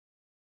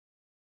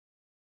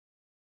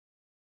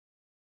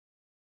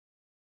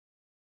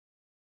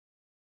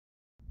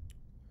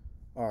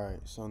Alright,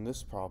 so in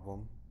this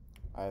problem,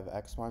 I have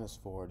x minus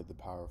 4 to the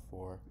power of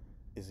 4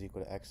 is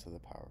equal to x to the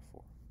power of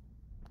 4.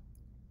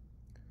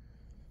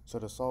 So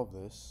to solve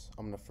this,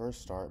 I'm going to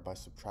first start by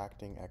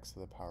subtracting x to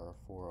the power of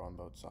 4 on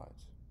both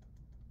sides.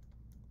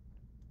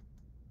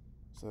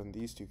 So then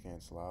these two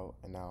cancel out,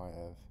 and now I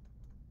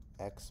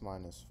have x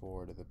minus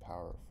 4 to the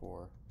power of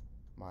 4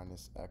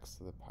 minus x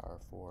to the power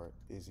of 4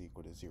 is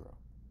equal to 0.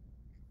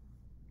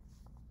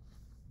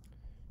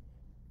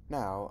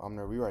 Now, I'm going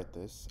to rewrite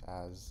this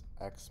as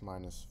x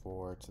minus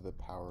 4 to the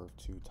power of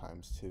 2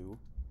 times 2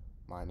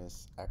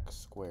 minus x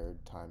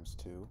squared times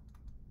 2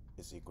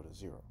 is equal to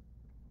 0.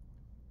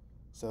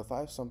 So if I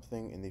have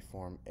something in the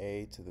form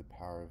a to the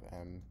power of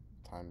m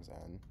times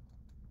n,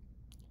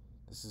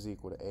 this is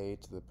equal to a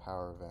to the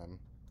power of m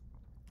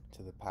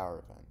to the power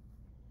of n.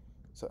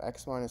 So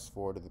x minus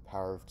 4 to the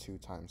power of 2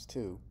 times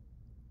 2,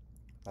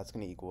 that's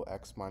going to equal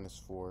x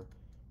minus 4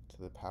 to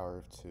the power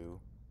of 2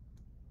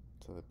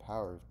 to the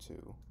power of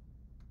 2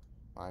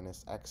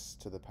 minus x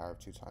to the power of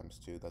 2 times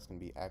 2. That's going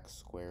to be x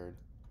squared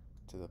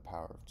to the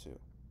power of 2.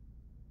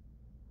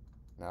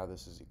 Now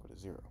this is equal to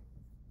 0.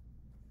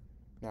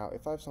 Now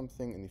if I have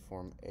something in the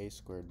form a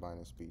squared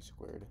minus b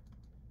squared,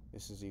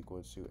 this is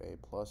equal to a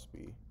plus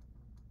b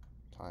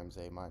times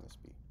a minus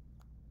b.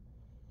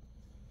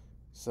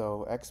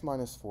 So x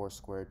minus 4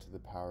 squared to the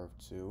power of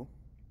 2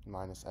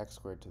 minus x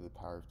squared to the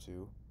power of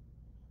 2,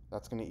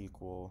 that's going to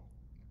equal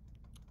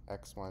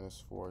x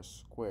minus 4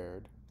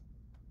 squared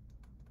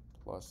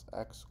plus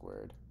x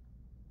squared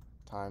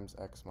times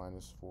x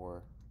minus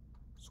 4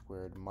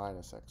 squared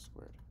minus x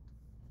squared.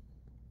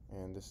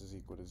 And this is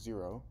equal to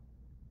 0.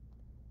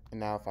 And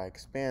now if I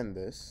expand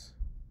this,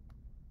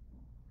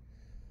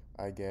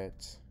 I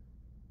get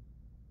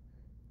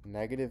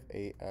negative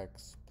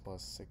 8x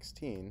plus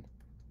 16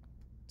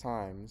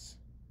 times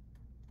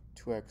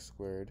 2x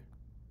squared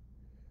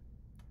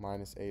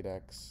minus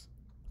 8x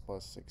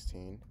plus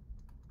 16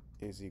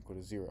 is equal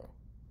to 0.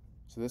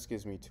 So this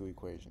gives me two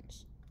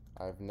equations.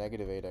 I have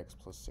negative 8x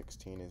plus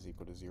 16 is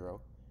equal to 0,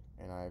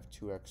 and I have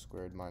 2x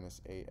squared minus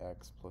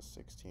 8x plus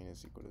 16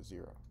 is equal to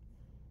 0.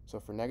 So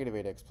for negative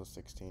 8x plus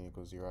 16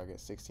 equals 0, I get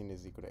 16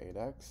 is equal to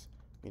 8x,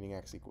 meaning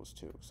x equals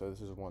 2. So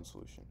this is one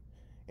solution.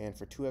 And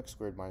for 2x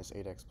squared minus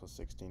 8x plus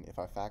 16, if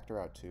I factor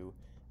out 2,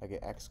 I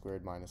get x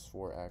squared minus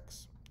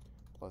 4x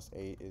plus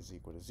 8 is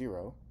equal to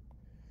 0.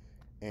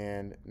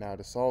 And now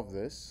to solve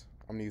this,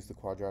 I'm going to use the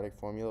quadratic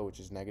formula, which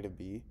is negative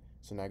b.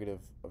 So negative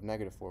of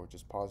negative 4, which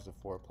is positive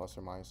 4, plus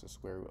or minus the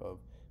square root of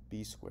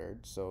b squared.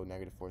 So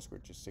negative 4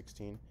 squared, which is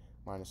 16,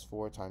 minus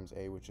 4 times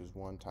a, which is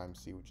 1, times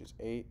c, which is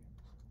 8,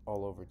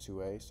 all over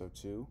 2a, so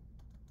 2.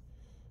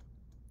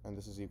 And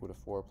this is equal to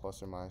 4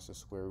 plus or minus the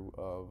square root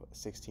of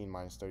 16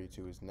 minus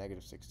 32 is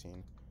negative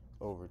 16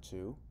 over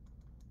 2,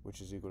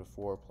 which is equal to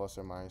 4 plus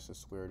or minus the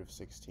square root of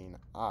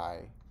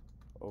 16i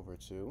over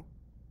 2,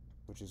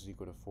 which is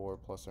equal to 4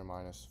 plus or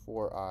minus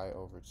 4i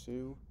over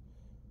 2,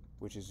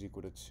 which is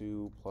equal to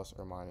 2 plus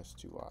or minus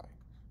 2i.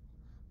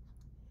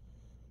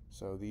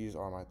 So these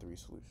are my three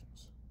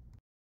solutions.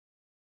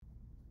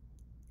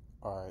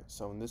 Alright,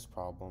 so in this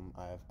problem,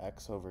 I have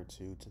x over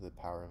 2 to the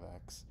power of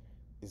x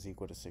is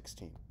equal to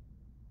 16.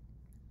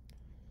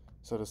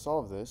 So to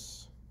solve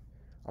this,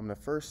 I'm going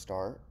to first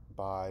start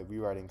by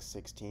rewriting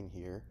 16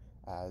 here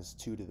as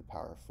 2 to the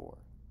power of 4.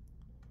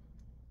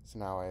 So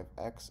now I have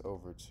x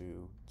over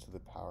 2 to the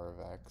power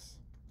of x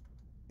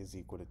is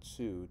equal to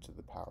 2 to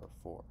the power of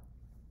 4.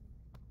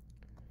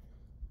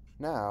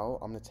 Now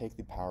I'm going to take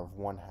the power of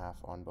 1/2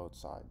 on both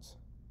sides.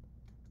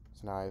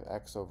 So now I have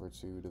x over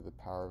 2 to the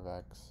power of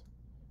x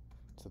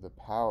to the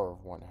power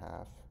of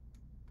 1/2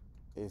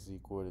 is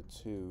equal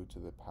to 2 to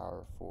the power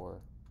of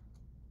 4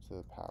 to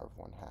the power of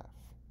 1/2.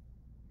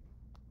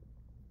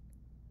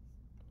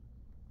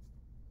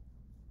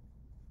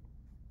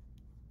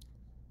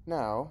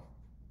 Now,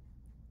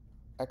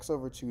 x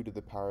over 2 to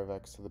the power of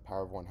x to the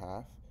power of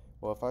 1/2,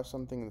 well, if I have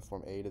something in the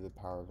form a to the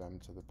power of m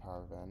to the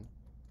power of n,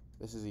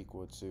 this is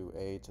equal to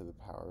a to the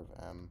power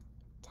of m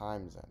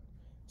times n.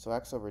 So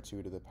x over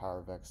 2 to the power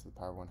of x to the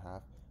power of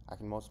 1/2, I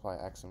can multiply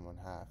x and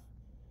 1/2.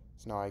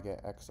 So now I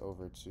get x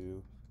over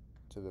 2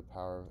 to the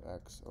power of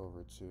x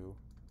over 2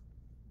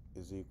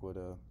 is equal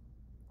to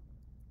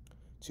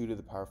 2 to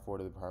the power of 4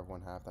 to the power of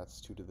 1/2.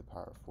 That's 2 to the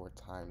power of 4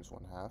 times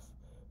 1/2.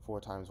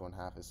 4 times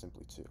 1/2 is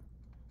simply 2.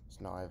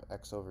 So now I have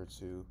x over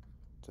 2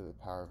 to the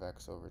power of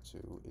x over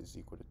 2 is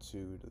equal to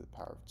 2 to the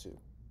power of 2.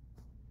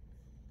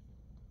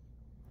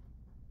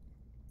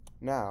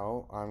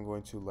 Now I'm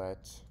going to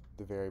let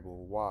the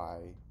variable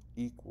y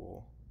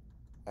equal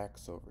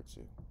x over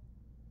 2.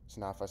 So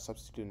now if I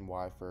substitute in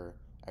y for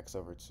x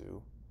over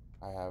 2,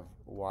 I have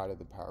y to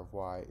the power of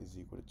y is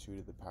equal to 2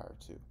 to the power of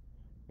 2.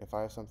 If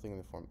I have something in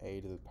the form a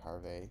to the power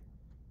of a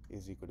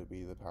is equal to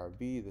b to the power of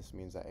b, this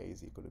means that a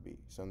is equal to b.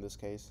 So in this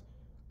case,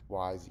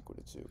 y is equal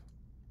to 2.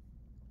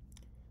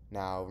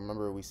 Now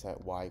remember we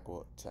set y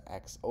equal to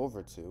x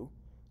over 2.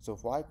 So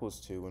if y equals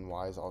 2 and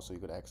y is also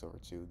equal to x over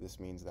 2, this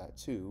means that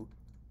 2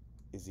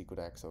 is equal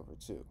to x over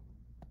 2.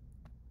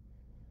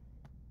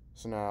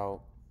 So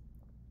now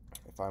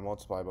if I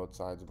multiply both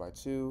sides by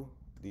 2,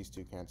 these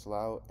two cancel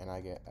out, and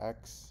I get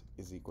x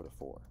is equal to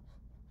 4.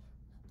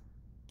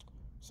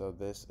 So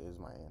this is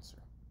my answer.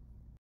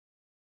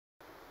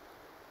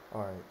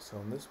 Alright, so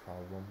in this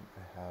problem,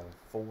 I have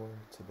 4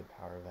 to the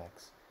power of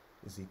x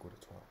is equal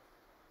to 12.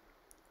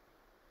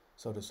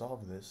 So to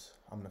solve this,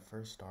 I'm going to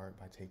first start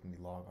by taking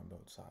the log on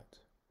both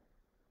sides.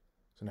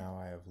 So now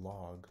I have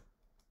log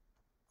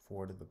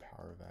 4 to the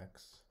power of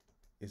x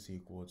is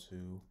equal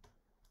to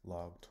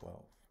log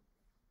 12.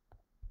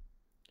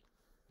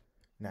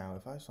 Now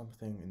if I have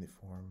something in the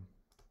form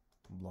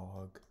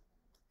log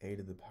a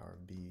to the power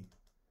of b,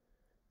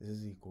 this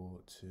is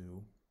equal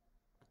to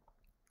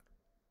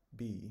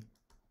b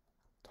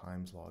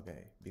times log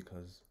a,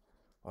 because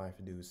all I have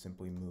to do is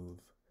simply move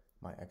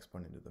my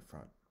exponent to the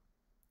front.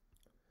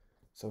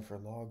 So for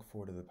log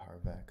 4 to the power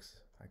of x,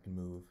 I can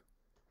move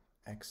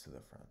x to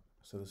the front.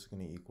 So this is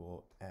going to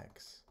equal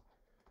x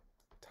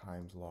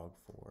times log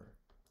 4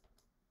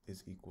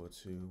 is equal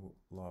to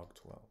log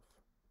 12.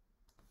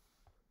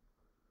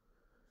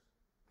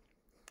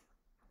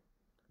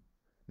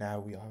 Now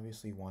we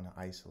obviously want to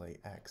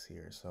isolate x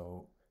here,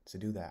 so to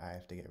do that I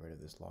have to get rid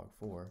of this log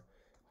 4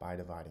 by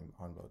dividing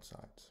on both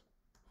sides.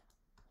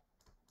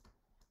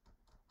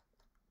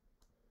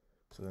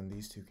 So then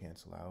these two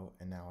cancel out,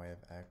 and now I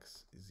have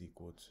x is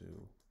equal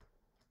to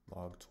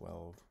log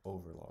 12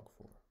 over log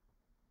 4.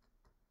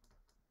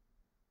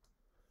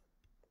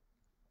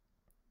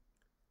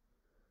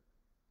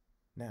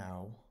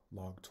 Now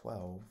log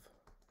 12,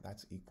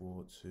 that's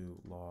equal to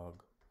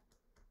log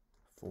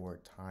 4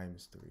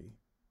 times 3.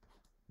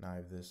 Now I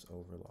have this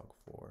over log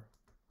 4.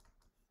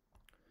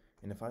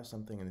 And if I have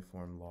something in the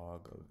form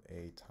log of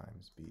a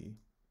times b,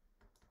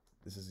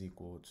 this is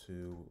equal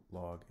to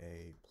log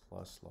a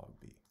plus log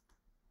b.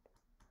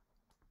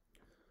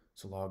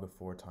 So log of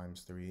 4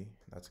 times 3,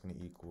 that's going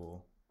to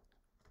equal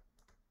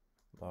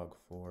log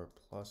 4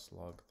 plus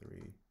log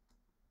 3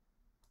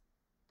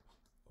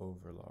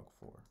 over log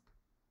 4.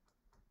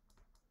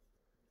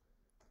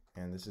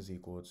 And this is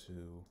equal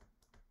to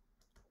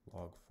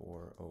log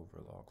 4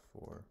 over log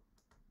 4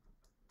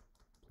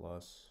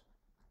 plus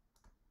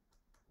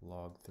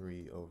log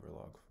 3 over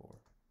log 4.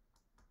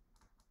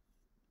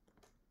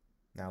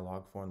 Now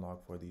log 4 and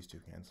log 4, these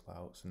two cancel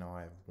out, so now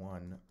I have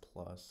 1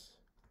 plus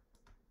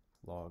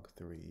log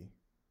 3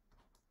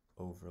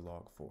 over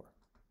log 4.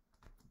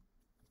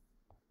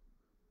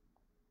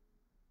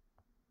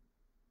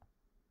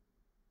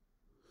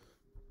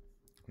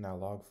 Now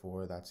log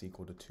 4, that's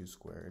equal to 2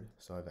 squared,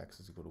 so I have x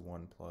is equal to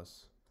 1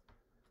 plus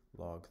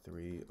log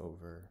 3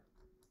 over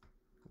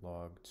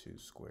log 2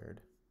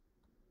 squared.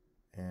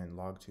 And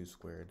log 2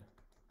 squared,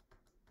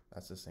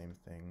 that's the same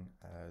thing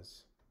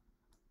as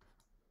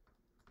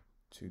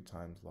 2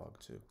 times log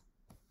 2.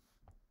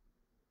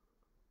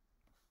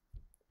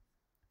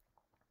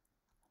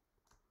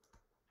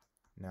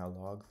 Now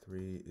log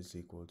 3 is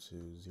equal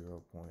to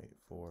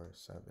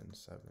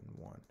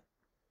 0.4771.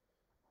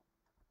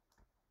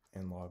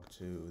 And log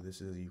 2,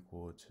 this is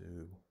equal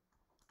to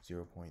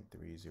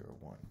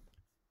 0.301.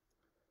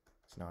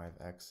 So now I have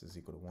x is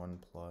equal to 1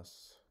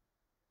 plus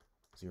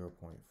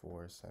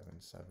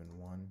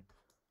 0.4771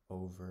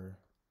 over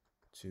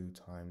 2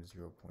 times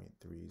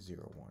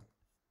 0.301.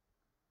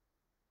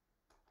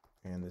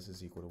 And this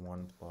is equal to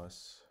 1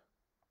 plus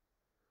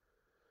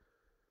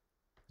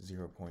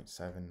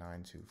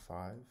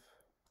 0.7925,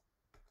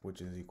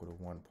 which is equal to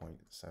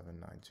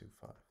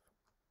 1.7925.